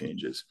transient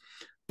changes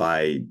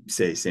by,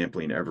 say,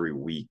 sampling every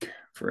week,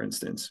 for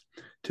instance,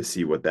 to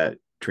see what that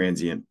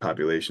transient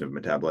population of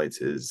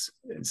metabolites is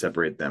and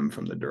separate them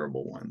from the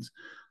durable ones.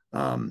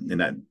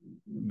 And that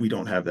we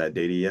don't have that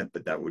data yet,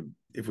 but that would,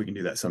 if we can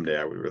do that someday,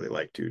 I would really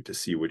like to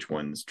see which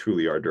ones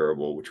truly are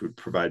durable, which would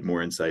provide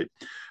more insight.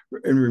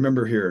 And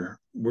remember here,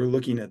 we're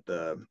looking at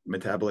the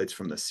metabolites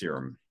from the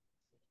serum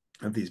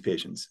of these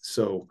patients.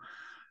 So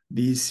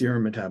these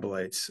serum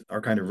metabolites are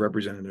kind of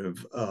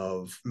representative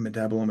of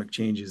metabolomic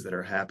changes that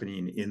are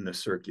happening in the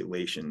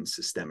circulation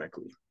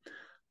systemically.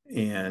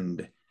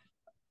 And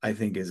I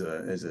think as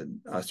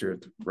an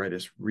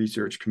osteoarthritis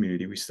research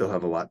community, we still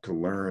have a lot to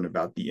learn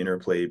about the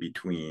interplay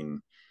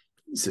between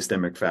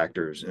systemic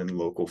factors and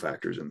local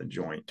factors in the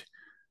joint.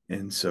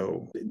 And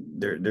so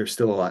there's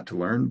still a lot to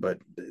learn, but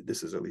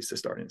this is at least a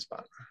starting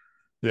spot.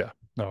 Yeah,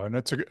 no, and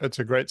it's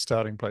a great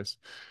starting place.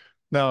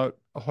 Now,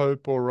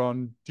 Hope or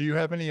Ron, do you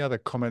have any other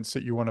comments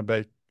that you want to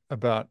make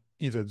about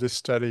either this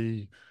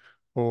study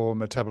or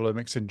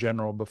metabolomics in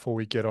general before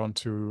we get on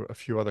to a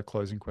few other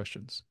closing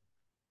questions?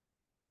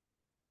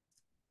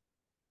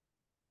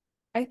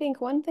 I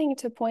think one thing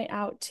to point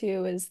out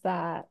too is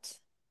that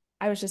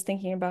I was just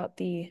thinking about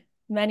the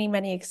many,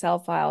 many Excel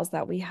files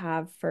that we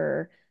have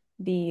for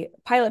the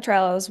pilot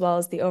trial as well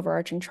as the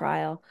overarching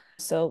trial.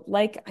 So,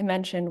 like I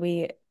mentioned,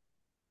 we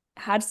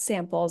had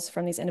samples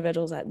from these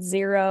individuals at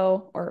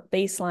 0 or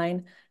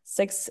baseline,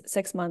 6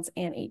 months,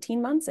 and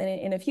 18 months. And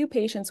in a few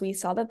patients, we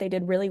saw that they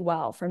did really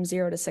well from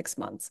 0 to 6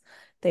 months.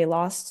 They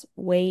lost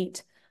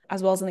weight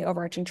as well as in the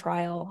overarching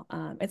trial.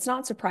 It's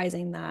not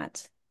surprising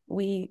that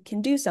we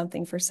can do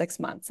something for 6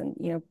 months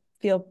and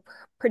feel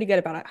pretty good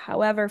about it.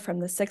 However, from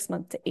the 6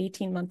 month to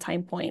 18-month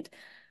time point,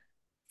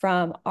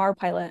 from our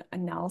pilot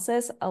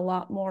analysis, a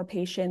lot more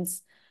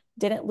patients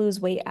didn't lose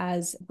weight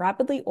as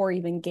rapidly or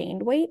even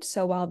gained weight.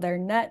 So while their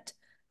net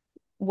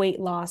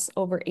weight loss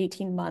over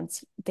 18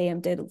 months, they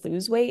did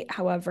lose weight.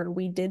 However,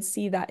 we did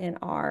see that in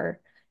our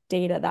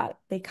data that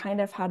they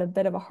kind of had a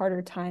bit of a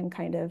harder time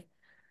kind of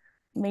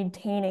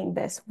maintaining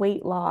this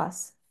weight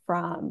loss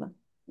from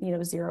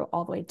 0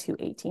 all the way to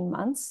 18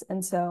 months.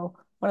 And so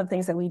one of the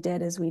things that we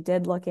did is we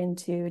did look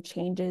into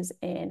changes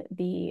in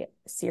the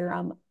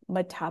serum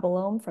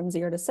metabolome from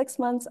 0 to 6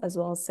 months, as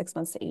well as 6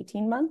 months to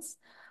 18 months.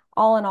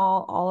 All in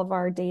all of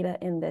our data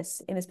in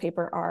this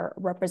paper are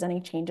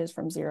representing changes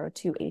from 0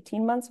 to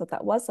 18 months, but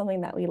that was something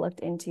that we looked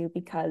into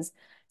because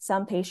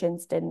some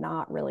patients did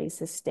not really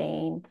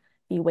sustain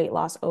the weight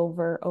loss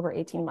over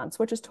 18 months,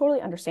 which is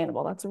totally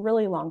understandable. That's a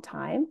really long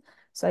time.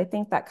 So I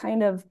think that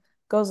kind of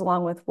goes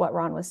along with what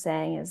Ron was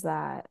saying, is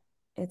that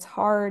it's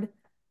hard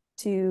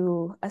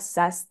to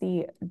assess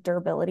the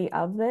durability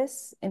of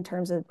this in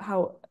terms of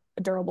how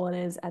durable it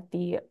is at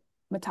the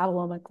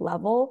metabolomic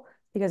level,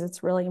 because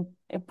it's really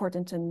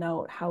important to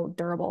note how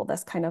durable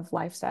this kind of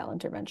lifestyle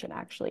intervention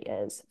actually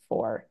is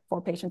for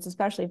patients,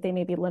 especially if they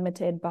may be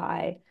limited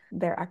by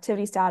their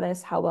activity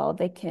status, how well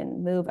they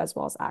can move, as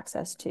well as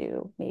access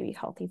to maybe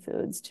healthy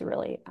foods to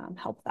really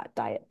help that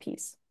diet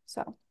piece.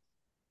 So.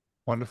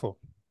 Wonderful.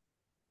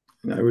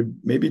 And I would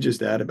maybe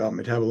just add about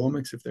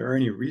metabolomics, if there are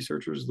any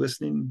researchers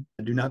listening,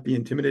 do not be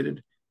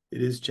intimidated.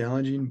 It is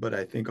challenging, but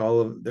I think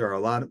there are a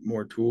lot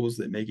more tools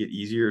that make it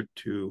easier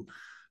to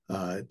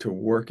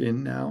work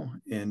in now.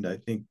 And I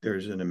think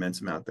there's an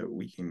immense amount that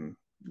we can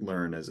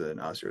learn as an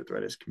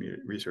osteoarthritis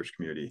research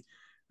community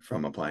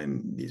from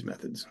applying these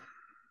methods.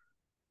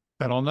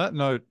 And on that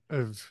note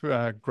of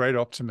great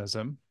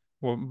optimism,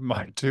 what we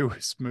might do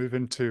is move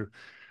into,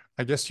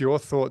 I guess, your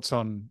thoughts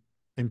on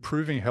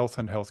improving health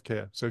and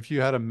healthcare. So if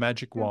you had a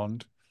magic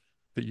wand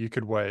that you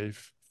could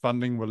wave,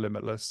 funding were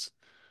limitless,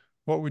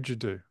 what would you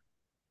do?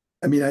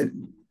 I mean, I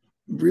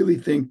really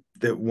think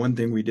that one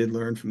thing we did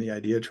learn from the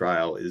IDEA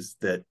trial is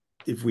that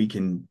if we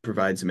can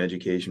provide some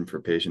education for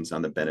patients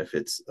on the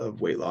benefits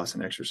of weight loss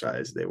and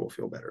exercise, they will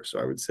feel better. So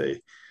I would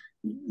say,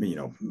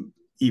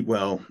 eat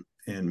well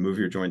and move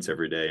your joints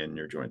every day, and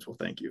your joints will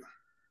thank you.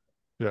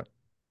 Yeah.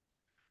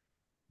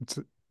 It's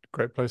a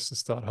great place to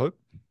start. Hope?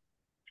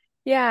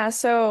 Yeah,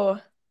 so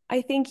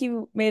I think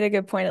you made a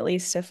good point, at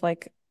least if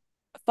like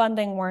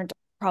funding weren't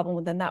a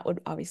problem, then that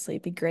would obviously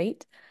be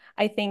great.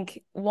 I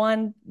think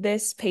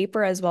this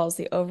paper, as well as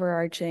the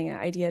overarching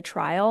IDEA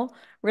trial,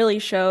 really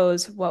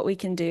shows what we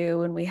can do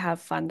when we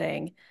have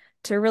funding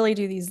to really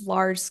do these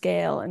large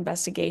scale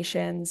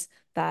investigations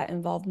that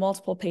involve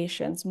multiple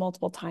patients,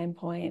 multiple time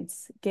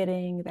points,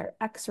 getting their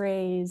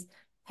x-rays,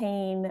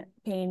 pain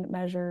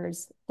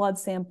measures, blood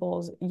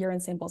samples, urine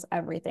samples,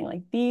 everything.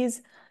 Like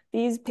these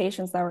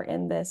patients that were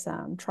in this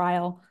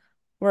trial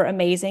were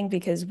amazing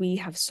because we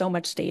have so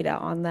much data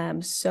on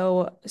them,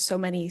 so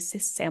many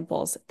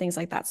samples, things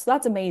like that. So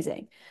that's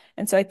amazing.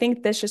 And so I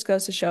think this just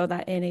goes to show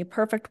that in a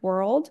perfect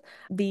world,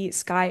 the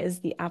sky is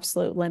the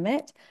absolute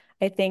limit.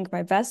 I think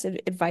my best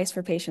advice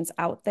for patients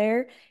out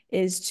there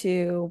is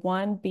to,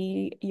 one,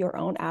 be your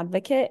own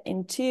advocate,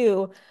 and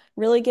two,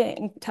 really get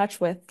in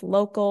touch with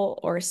local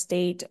or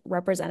state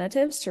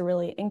representatives to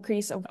really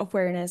increase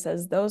awareness,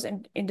 as those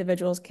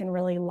individuals can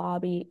really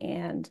lobby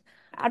and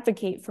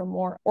advocate for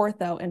more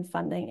ortho and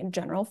funding in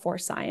general for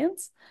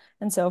science.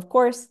 And so, of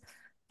course,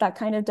 that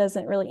kind of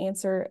doesn't really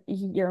answer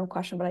your own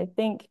question, but I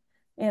think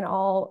in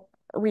all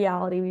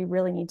reality, we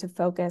really need to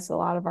focus a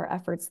lot of our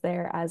efforts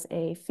there as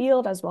a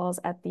field, as well as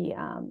at the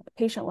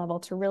patient level,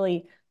 to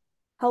really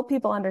help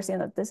people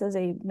understand that this is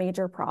a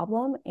major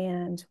problem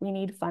and we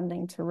need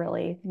funding to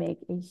really make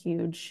a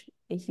huge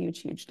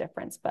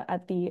difference. But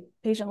at the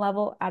patient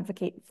level,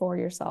 advocate for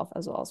yourself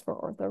as well as for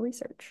ortho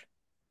research.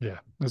 Yeah,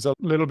 there's a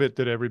little bit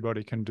that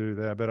everybody can do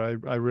there, but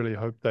I really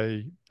hope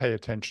they pay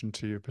attention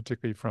to you,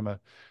 particularly from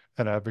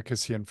an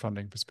advocacy and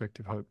funding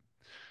perspective, Hope.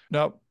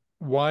 Now,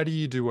 why do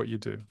you do what you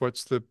do?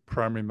 What's the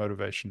primary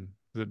motivation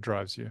that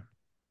drives you?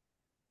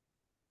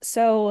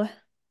 So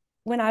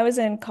when I was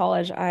in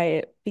college,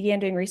 I began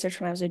doing research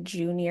when I was a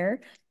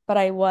junior, but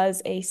I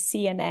was a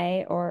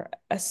CNA, or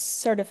a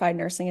certified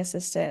nursing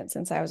assistant,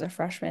 since I was a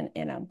freshman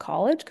in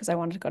college, because I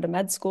wanted to go to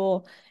med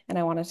school and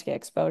I wanted to get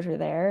exposure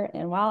there.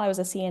 And while I was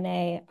a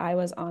CNA, I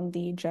was on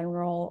the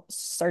general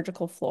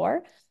surgical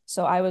floor.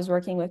 So I was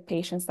working with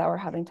patients that were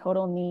having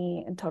total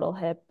knee and total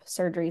hip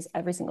surgeries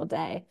every single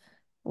day,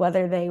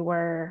 whether they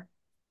were,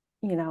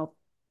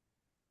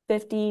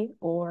 50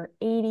 or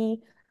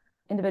 80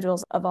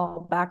 individuals of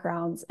all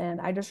backgrounds. And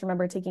I just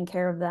remember taking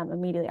care of them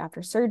immediately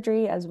after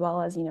surgery, as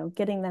well as,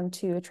 getting them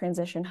to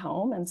transition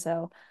home. And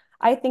so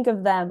I think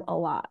of them a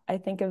lot. I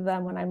think of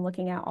them when I'm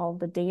looking at all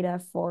the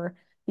data for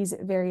these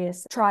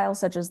various trials,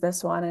 such as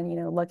this one,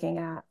 and, looking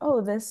at,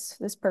 oh, this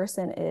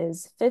person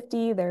is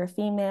 50, they're a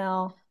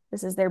female,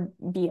 this is their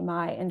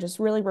BMI, and just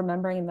really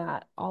remembering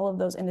that all of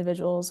those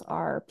individuals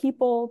are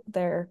people,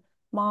 they're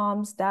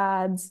moms,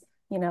 dads,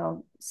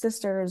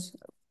 sisters,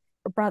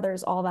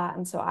 brothers, all that.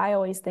 And so I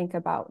always think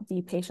about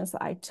the patients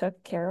that I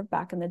took care of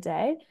back in the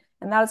day.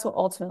 And that's what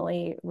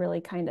ultimately really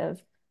kind of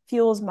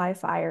fuels my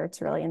fire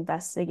to really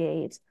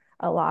investigate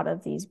a lot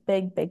of these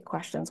big, big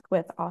questions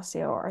with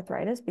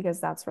osteoarthritis,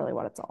 because that's really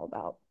what it's all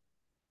about.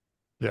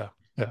 Yeah,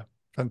 yeah,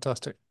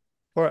 fantastic.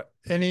 All right,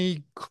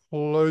 any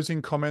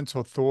closing comments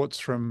or thoughts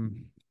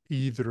from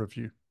either of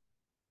you?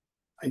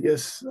 I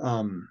guess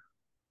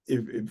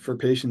if for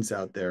patients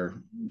out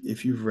there,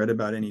 if you've read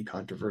about any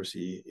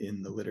controversy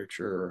in the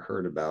literature or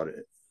heard about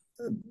it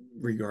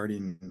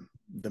regarding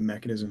the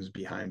mechanisms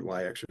behind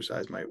why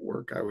exercise might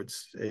work, I would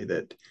say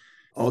that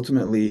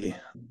ultimately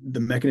the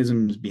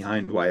mechanisms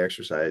behind why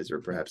exercise or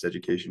perhaps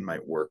education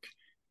might work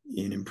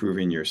in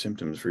improving your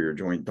symptoms for your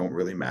joint don't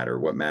really matter.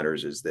 What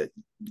matters is that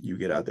you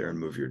get out there and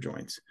move your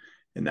joints,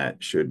 and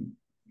that should,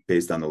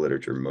 based on the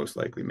literature, most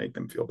likely make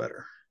them feel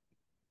better.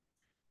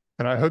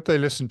 And I hope they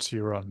listen to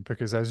you, Ron,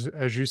 because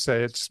as you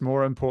say, it's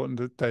more important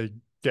that they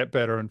get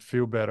better and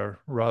feel better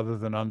rather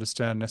than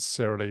understand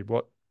necessarily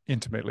what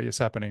intimately is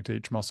happening to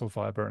each muscle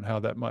fiber and how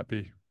that might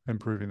be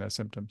improving their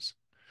symptoms.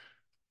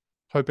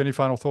 Hope, any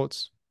final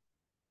thoughts?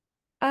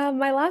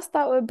 My last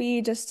thought would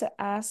be just to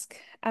ask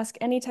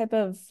any type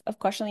of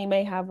question that you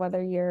may have,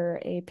 whether you're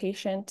a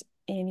patient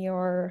in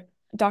your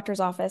doctor's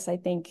office. I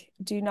think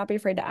do not be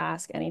afraid to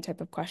ask any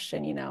type of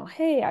question,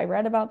 hey, I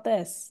read about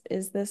this.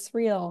 Is this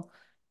real?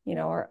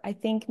 Or I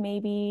think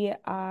maybe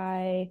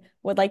I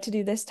would like to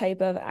do this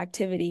type of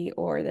activity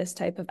or this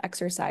type of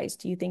exercise.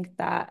 Do you think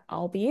that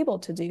I'll be able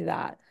to do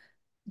that?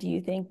 Do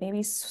you think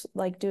maybe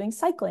like doing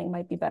cycling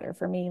might be better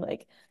for me?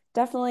 Like,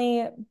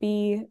 definitely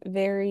be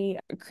very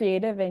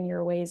creative in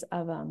your ways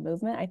of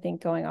movement. I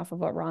think going off of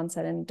what Ron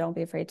said, and don't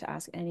be afraid to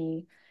ask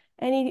any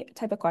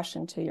type of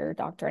question to your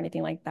doctor,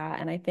 anything like that.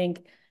 And I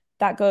think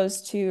that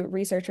goes to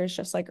researchers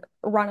just like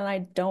Ron and I.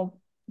 Don't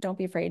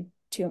be afraid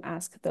to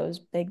ask those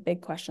big,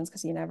 big questions,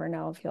 because you never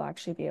know if you'll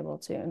actually be able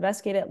to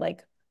investigate it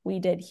like we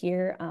did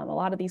here. A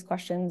lot of these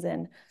questions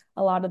and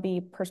a lot of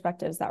the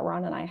perspectives that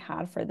Ron and I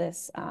had for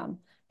this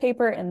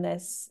paper in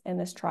this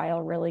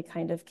trial really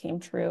kind of came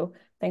true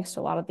thanks to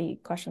a lot of the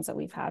questions that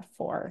we've had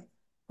for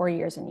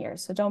years and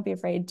years. So don't be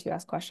afraid to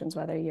ask questions,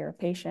 whether you're a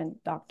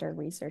patient, doctor,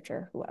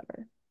 researcher,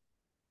 whoever.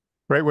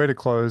 Great way to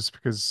close,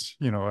 because,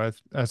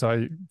 as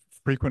I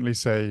frequently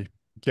say,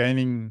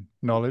 gaining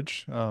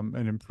knowledge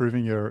and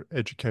improving your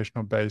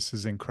educational base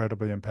is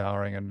incredibly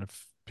empowering. And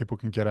if people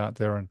can get out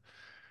there and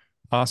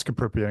ask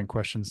appropriate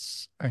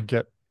questions and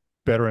get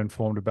better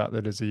informed about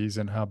their disease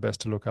and how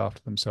best to look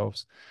after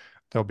themselves,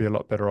 they'll be a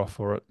lot better off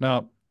for it.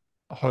 Now,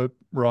 Hope,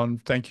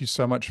 Ron, thank you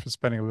so much for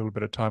spending a little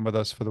bit of time with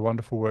us, for the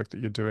wonderful work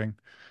that you're doing.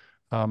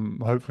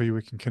 Hopefully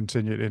we can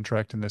continue to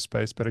interact in this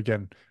space. But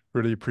again,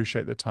 really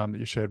appreciate the time that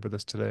you shared with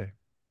us today.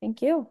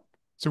 Thank you.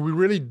 So we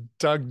really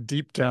dug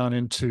deep down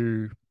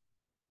into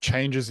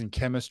changes in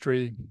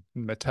chemistry,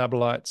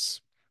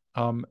 metabolites,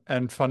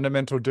 and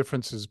fundamental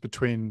differences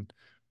between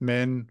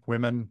men,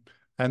 women,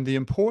 and the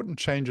important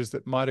changes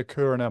that might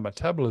occur in our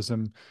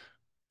metabolism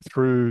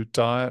through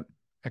diet,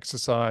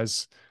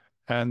 exercise,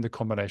 and the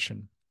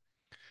combination.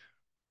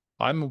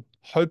 I'm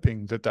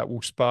hoping that that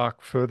will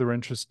spark further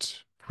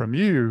interest from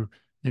you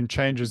in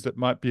changes that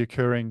might be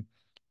occurring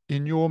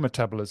in your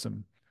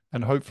metabolism,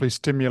 and hopefully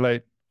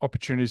stimulate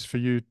opportunities for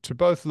you to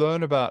both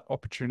learn about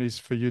opportunities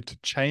for you to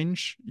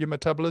change your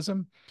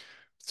metabolism,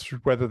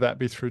 whether that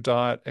be through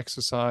diet,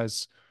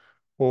 exercise,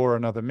 or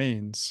another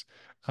means.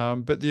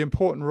 But the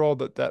important role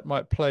that that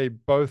might play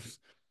both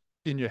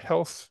in your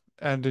health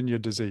and in your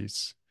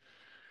disease.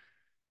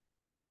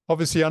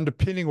 Obviously,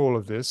 underpinning all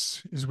of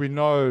this is we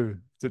know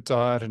that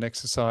diet and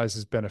exercise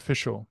is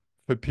beneficial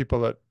for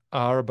people that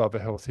are above a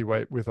healthy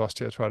weight with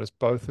osteoarthritis,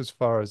 both as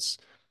far as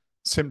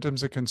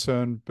symptoms are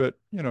concerned, but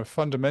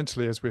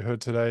fundamentally, as we heard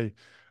today,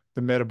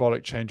 the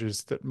metabolic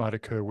changes that might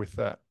occur with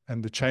that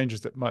and the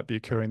changes that might be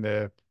occurring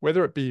there,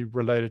 whether it be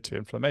related to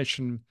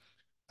inflammation,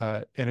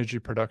 energy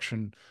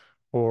production,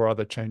 or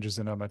other changes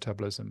in our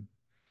metabolism.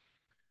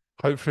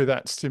 Hopefully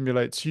that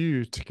stimulates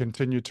you to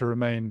continue to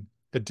remain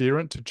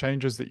adherent to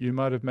changes that you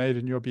might have made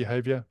in your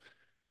behavior,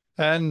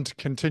 and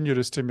continue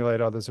to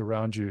stimulate others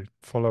around you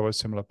follow a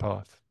similar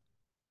path.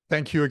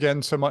 Thank you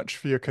again so much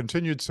for your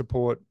continued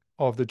support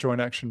of the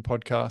Joint Action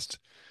podcast.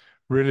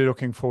 Really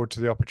looking forward to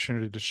the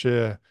opportunity to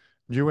share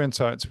new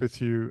insights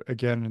with you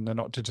again in the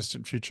not too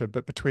distant future.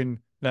 But between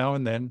now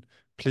and then,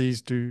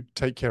 please do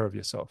take care of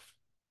yourself.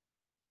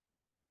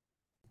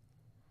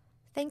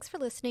 Thanks for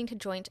listening to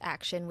Joint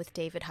Action with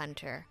David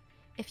Hunter.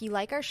 If you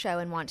like our show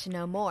and want to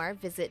know more,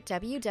 visit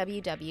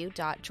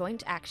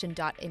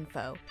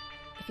www.jointaction.info.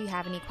 If you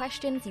have any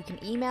questions, you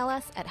can email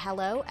us at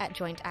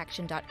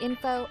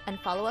hello@jointaction.info and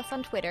follow us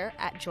on Twitter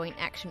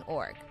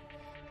 @jointactionorg.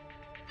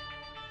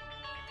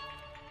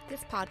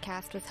 This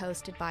podcast was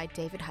hosted by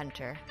David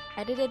Hunter,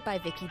 edited by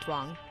Vicky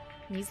Duong,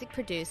 music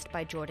produced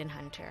by Jordan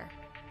Hunter.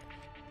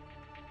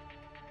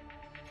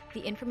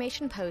 The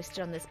information posted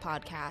on this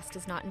podcast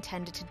is not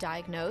intended to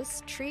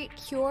diagnose, treat,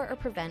 cure, or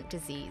prevent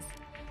disease.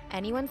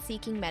 Anyone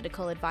seeking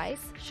medical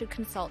advice should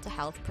consult a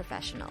health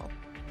professional.